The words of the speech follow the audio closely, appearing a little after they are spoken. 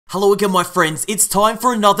Hello again my friends, it's time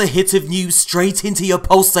for another hit of news straight into your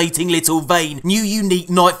pulsating little vein. New unique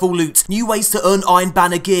Nightfall loot, new ways to earn Iron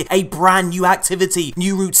Banner gear, a brand new activity,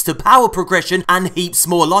 new routes to power progression, and heaps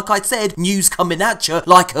more. Like I said, news coming at ya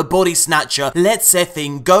like a body snatcher. Let's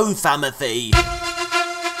effing go, Famathy.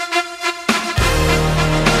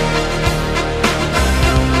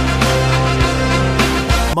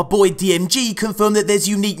 My boy DMG confirmed that there's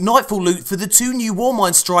unique Nightfall loot for the two new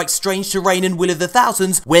Warmind strikes, Strange Terrain and Will of the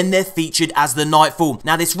Thousands, when they're featured as the Nightfall.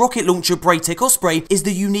 Now this rocket launcher Braytech Osprey is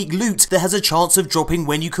the unique loot that has a chance of dropping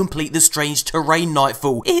when you complete the Strange Terrain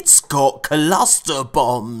Nightfall. It's got cluster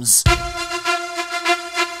bombs.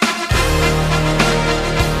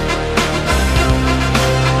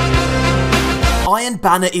 Iron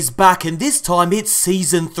Banner is back, and this time it's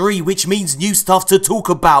Season 3, which means new stuff to talk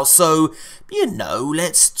about, so, you know,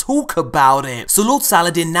 let's talk about it. So Lord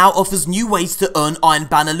Saladin now offers new ways to earn Iron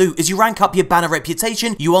Banner loot. As you rank up your banner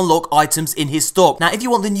reputation, you unlock items in his stock. Now, if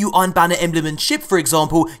you want the new Iron Banner emblem and ship, for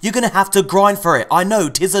example, you're gonna have to grind for it. I know,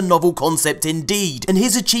 'tis a novel concept indeed. And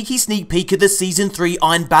here's a cheeky sneak peek at the Season 3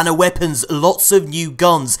 Iron Banner weapons. Lots of new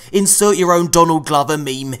guns. Insert your own Donald Glover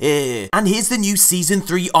meme here. And here's the new Season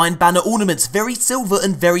 3 Iron Banner ornaments. Very silver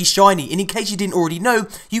and very shiny, and in case you didn't already know,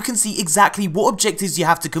 you can see exactly what objectives you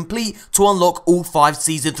have to complete to unlock all 5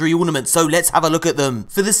 Season 3 ornaments, so let's have a look at them.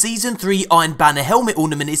 For the Season 3 Iron Banner helmet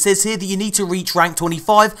ornament, it says here that you need to reach rank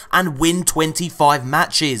 25 and win 25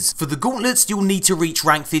 matches. For the gauntlets, you'll need to reach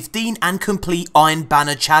rank 15 and complete Iron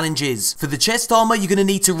Banner challenges. For the chest armor, you're going to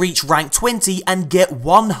need to reach rank 20 and get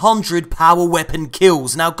 100 power weapon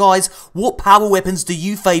kills. Now guys, what power weapons do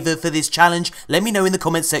you favour for this challenge? Let me know in the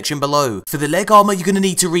comments section below. For the leg armor, you're going to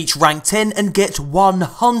need to reach rank 10 and get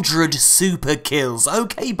 100 super kills.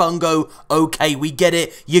 Okay, Bungo, okay, we get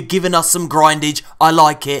it. You're giving us some grindage. I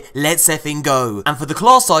like it. Let's effing go. And for the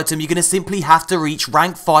class item, you're going to simply have to reach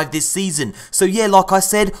rank 5 this season. So yeah, like I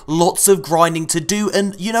said, lots of grinding to do,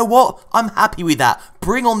 and you know what? I'm happy with that.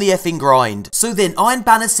 Bring on the effing grind. So then, Iron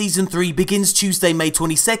Banner Season 3 begins Tuesday, May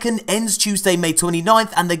 22nd, ends Tuesday, May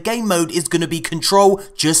 29th, and the game mode is going to be Control,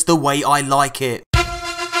 just the way I like it.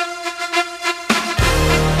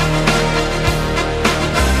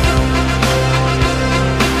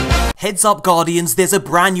 Heads up Guardians, there's a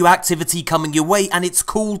brand new activity coming your way and it's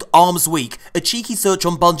called Armsweek. A cheeky search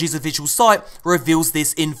on Bungie's official site reveals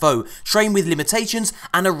this info. Train with limitations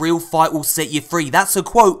and a real fight will set you free. That's a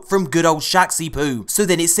quote from good old Shaxy Poo. So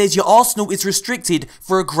then it says your arsenal is restricted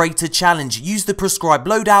for a greater challenge. Use the prescribed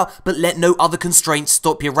loadout but let no other constraints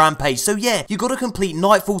stop your rampage. So yeah, you gotta complete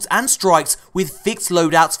Nightfalls and Strikes with fixed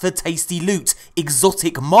loadouts for tasty loot.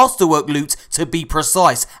 Exotic Masterwork loot to be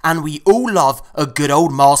precise. And we all love a good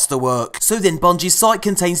old Masterwork. So then Bungie's site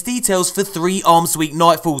contains details for 3 Armsweek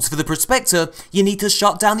Nightfalls. For the Prospector, you need to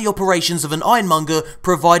shut down the operations of an Ironmonger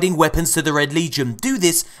providing weapons to the Red Legion. Do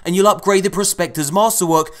this and you'll upgrade the Prospector's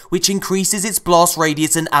Masterwork, which increases its blast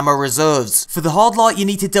radius and ammo reserves. For the Hardlight, you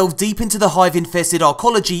need to delve deep into the hive-infested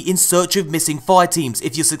arcology in search of missing fire teams.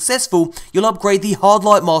 If you're successful, you'll upgrade the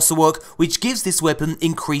Hardlight Masterwork, which gives this weapon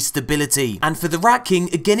increased stability. And for the Rat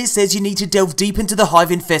King, again it says you need to delve deep into the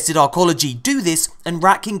hive-infested arcology. Do this and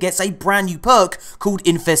Rat King gets a brand new perk called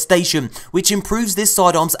Infestation, which improves this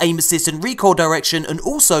sidearm's aim assist and recoil direction and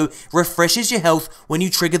also refreshes your health when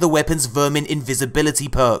you trigger the weapon's Vermin Invisibility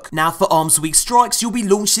perk. Now for Armsweek Strikes, you'll be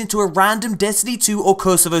launched into a random Destiny 2 or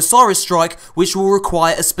Curse of Osiris strike, which will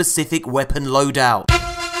require a specific weapon loadout.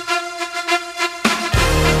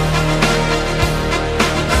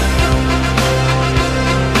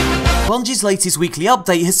 Bungie's latest weekly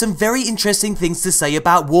update has some very interesting things to say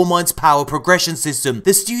about Warmind's power progression system.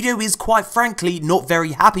 The studio is quite frankly not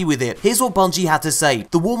very happy with it. Here's what Bungie had to say.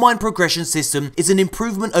 The Warmind progression system is an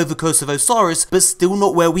improvement over Curse of Osiris, but still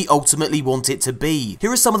not where we ultimately want it to be.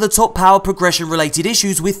 Here are some of the top power progression related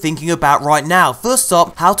issues we're thinking about right now. First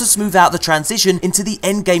up, how to smooth out the transition into the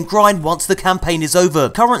endgame grind once the campaign is over.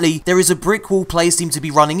 Currently, there is a brick wall players seem to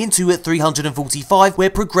be running into at 345 where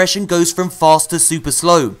progression goes from fast to super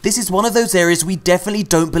slow. This is one of those areas we definitely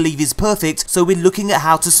don't believe is perfect, so we're looking at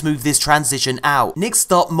how to smooth this transition out.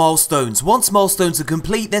 Next up, milestones. Once milestones are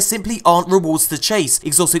complete, there simply aren't rewards to chase.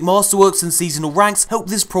 Exotic Masterworks and seasonal ranks help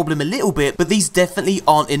this problem a little bit, but these definitely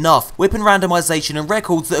aren't enough. Weapon randomization and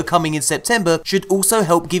records that are coming in September should also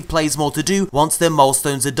help give players more to do once their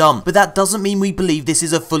milestones are done, but that doesn't mean we believe this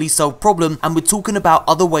is a fully solved problem, and we're talking about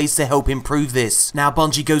other ways to help improve this. Now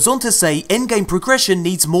Bungie goes on to say endgame progression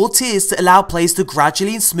needs more tiers to allow players to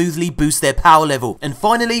gradually and smoothly boost their power level. And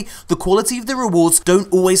finally, the quality of the rewards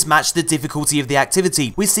don't always match the difficulty of the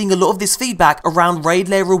activity. We're seeing a lot of this feedback around raid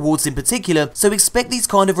layer rewards in particular, so expect these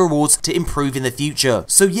kind of rewards to improve in the future.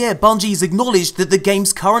 So yeah, Bungie's acknowledged that the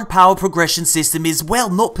game's current power progression system is, well,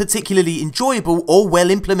 not particularly enjoyable or well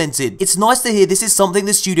implemented. It's nice to hear this is something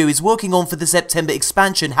the studio is working on for the September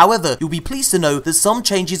expansion. However, you'll be pleased to know that some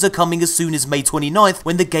changes are coming as soon as May 29th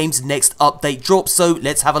when the game's next update drops, so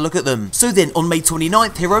let's have a look at them. So then, on May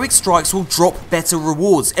 29th, Heroic Strikes will drop better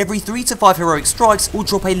rewards. Every 3 to 5 Heroic Strikes will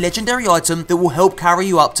drop a legendary item that will help carry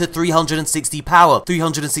you up to 360 power,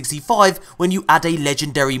 365 when you add a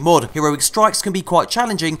legendary mod. Heroic Strikes can be quite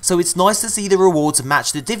challenging, so it's nice to see the rewards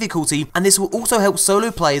match the difficulty, and this will also help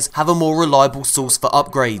solo players have a more reliable source for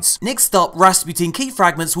upgrades. Next up, Rasputin key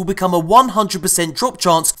fragments will become a 100% drop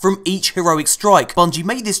chance from each Heroic Strike. Bungie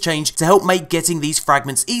made this change to help make getting these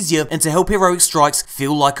fragments easier and to help Heroic Strikes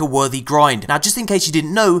feel like a worthy grind. Now, just in case you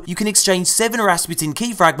didn't know, you can exchange 7 Rasputin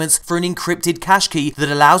key fragments for an encrypted cache key that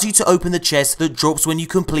allows you to open the chest that drops when you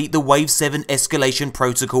complete the Wave 7 Escalation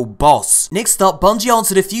Protocol boss. Next up, Bungie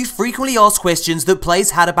answered a few frequently asked questions that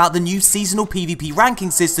players had about the new seasonal PvP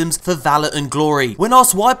ranking systems for Valor and Glory. When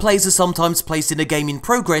asked why players are sometimes placed in a game in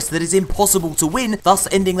progress that is impossible to win,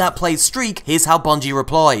 thus ending that play's streak, here's how Bungie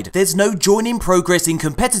replied. There's no join in progress in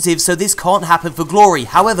competitive, so this can't happen for Glory.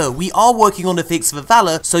 However, we are working on a fix for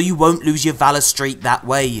Valor, so you won't lose your Valor streak that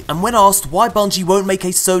way. And when asked why Bungie won't make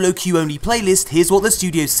a solo queue only playlist, here's what the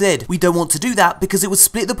studio said. We don't want to do that because it would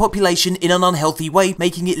split the population in an unhealthy way,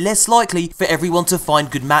 making it less likely for everyone to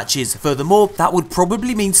find good matches. Furthermore, that would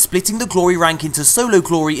probably mean splitting the Glory rank into solo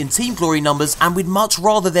Glory and team Glory numbers, and we'd much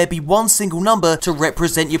rather there be one single number to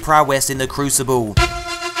represent your prowess in the Crucible.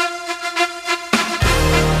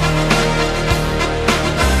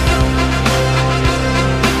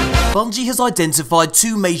 Bungie has identified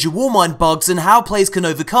 2 major Warmind bugs and how players can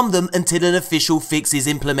overcome them until an official fix is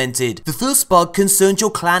implemented. The first bug concerns your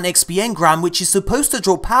clan XP engram, which is supposed to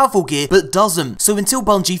drop powerful gear but doesn't. So until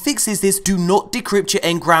Bungie fixes this, do not decrypt your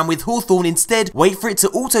engram with Hawthorne. Instead, wait for it to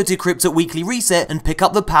auto-decrypt at weekly reset and pick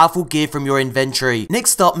up the powerful gear from your inventory.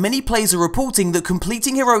 Next up, many players are reporting that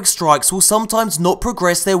completing Heroic Strikes will sometimes not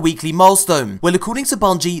progress their weekly milestone. Well, according to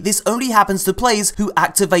Bungie, this only happens to players who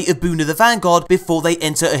activate a Boon of the Vanguard before they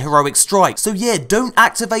enter a Heroic Strike. So yeah, don't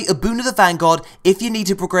activate a Boon of the Vanguard if you need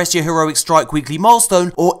to progress your Heroic Strike weekly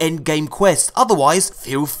milestone or endgame quest. Otherwise,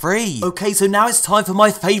 feel free. Okay, so now it's time for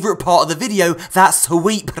my favourite part of the video, that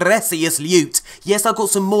sweet precious loot. Yes, I've got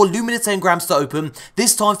some more Luminous engrams to open,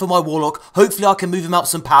 this time for my Warlock. Hopefully I can move him up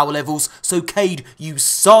some power levels. So Cade, you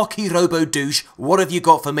sarky robo douche, what have you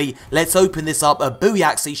got for me? Let's open this up, a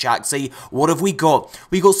booyaxy shaxy. What have we got?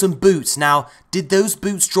 We got some boots. Now, did those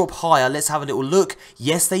boots drop higher? Let's have a little look.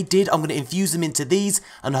 Yes, they did. I'm going to infuse them into these,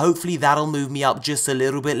 and hopefully that'll move me up just a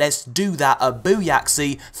little bit. Let's do that. A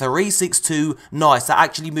booyaxy 362. Nice. That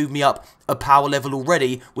actually moved me up a power level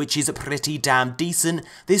already, which is pretty damn decent.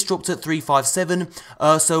 This dropped at 357,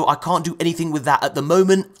 so I can't do anything with that at the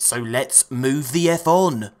moment, so let's move the F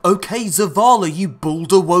on. Okay, Zavala, you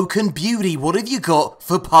bald-awoken beauty, what have you got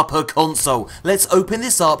for Papa Console? Let's open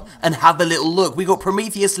this up and have a little look. We got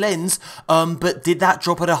Prometheus Lens, but did that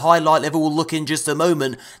drop at a highlight level? We'll look in just a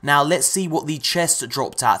moment. Now, let's see what the chest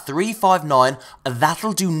dropped at. 359,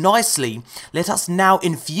 that'll do nicely. Let us now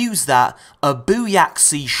infuse that. A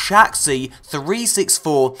booyaxy shaxy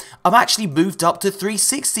 364. I'm actually moved up to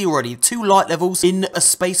 360 already. 2 light levels in a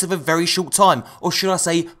space of a very short time. Or should I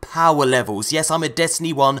say power levels. Yes, I'm a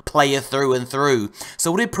Destiny 1 player through and through.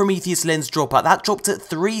 So what did Prometheus Lens drop at? That dropped at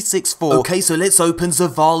 364. Okay, so let's open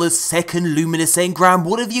Zavala's second Luminous engram.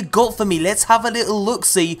 What have you got for me? Let's have a little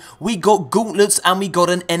look-see. We got gauntlets and we got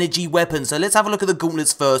an energy weapon. So let's have a look at the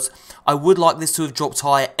gauntlets first. I would like this to have dropped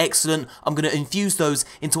higher. Excellent. I'm going to infuse those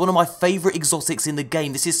into one of my favourite exotics in the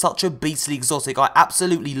game. This is such a beastly exotic. I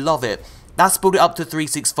absolutely love it. That's brought it up to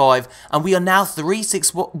 365, and we are now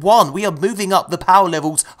 361. We are moving up the power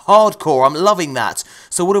levels hardcore. I'm loving that.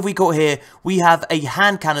 So what have we got here? We have a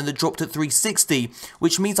hand cannon that dropped at 360,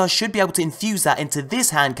 which means I should be able to infuse that into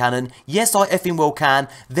this hand cannon. Yes, I effing well can.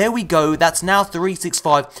 There we go. That's now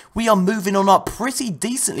 365. We are moving on up pretty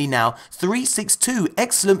decently now. 362.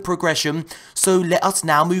 Excellent progression. So let us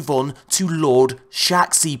now move on to Lord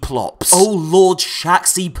Shaxy Plops. Oh, Lord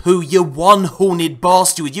Shaxy Poo, you one-horned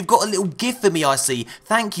bastard. You've got a little gift for me, I see.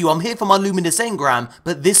 Thank you. I'm here for my Luminous engram,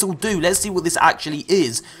 but this'll do. Let's see what this actually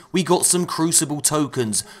is. We got some Crucible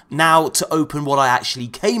tokens. Now to open what I actually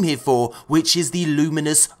came here for, which is the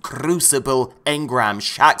Luminous Crucible engram.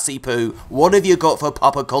 Shaxy Poo, what have you got for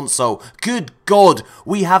Papa Console? Good God,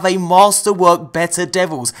 we have a Masterwork Better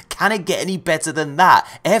Devils. Can it get any better than that?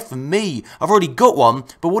 F me. I've already got one,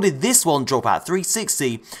 but what did this one drop at?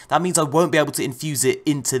 360. That means I won't be able to infuse it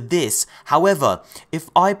into this. However, if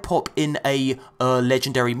I pop in a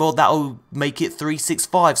legendary mod, that'll make it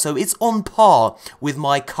 365. So it's on par with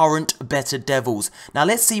my current Better Devils. Now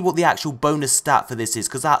let's see what the actual bonus stat for this is,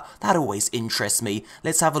 because that always interests me.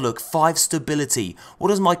 Let's have a look. 5 stability. What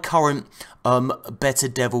does my current Better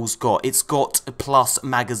Devils got? It's got a plus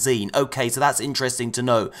magazine. Okay, so that's interesting to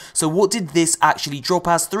know. So what did this actually drop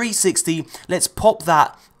as? 360. Let's pop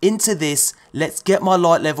that into this. Let's get my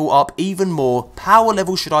light level up even more. Power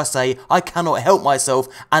level, should I say. I cannot help myself.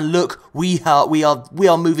 And look, we are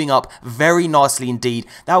moving up very nicely indeed.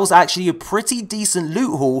 That was actually a pretty decent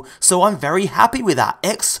loot haul, so I'm very happy with that.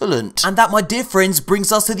 Excellent. And that, my dear friends,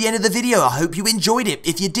 brings us to the end of the video. I hope you enjoyed it.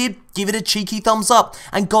 If you did, give it a cheeky thumbs up.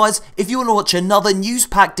 And guys, if you want to watch another news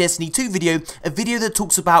pack Destiny 2 video, a video that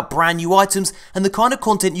talks about brand new items and the kind of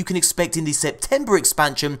content you can expect in the September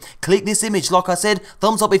expansion, click this image. Like I said,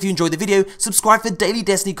 thumbs up if you enjoyed the video, subscribe for daily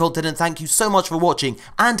Destiny content, and thank you so much for watching.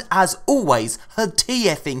 And as always, a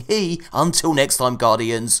TFing he. Until next time,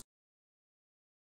 Guardians.